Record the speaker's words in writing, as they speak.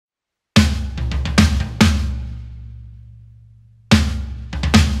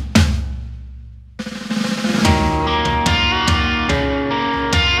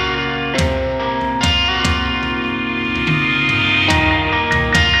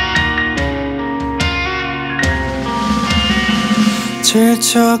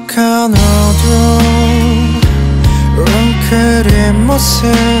질척한 어두운 웅크린 모습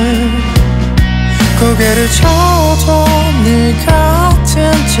고개를 쳐도 네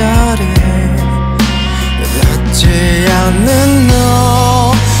같은 자리 닿지 않는 너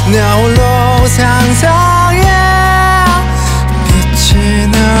나 홀로 상상해 빛이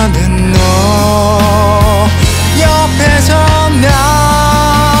나는 너 옆에서 난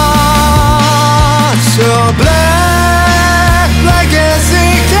So black like as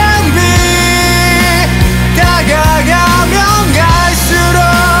it can be 다가가면 갈수록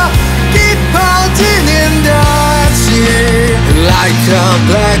깊어지는 듯이 Like a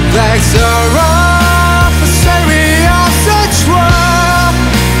black black sorrow A story of such war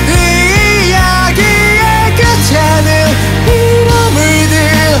이 이야기의 끝에는 이름을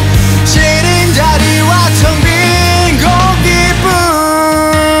쉬는 자리와 텅 빈 공기뿐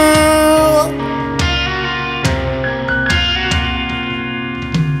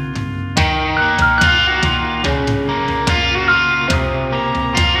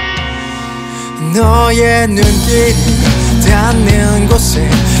너의 눈길이 닿는 곳에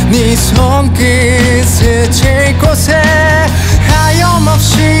네 손끝을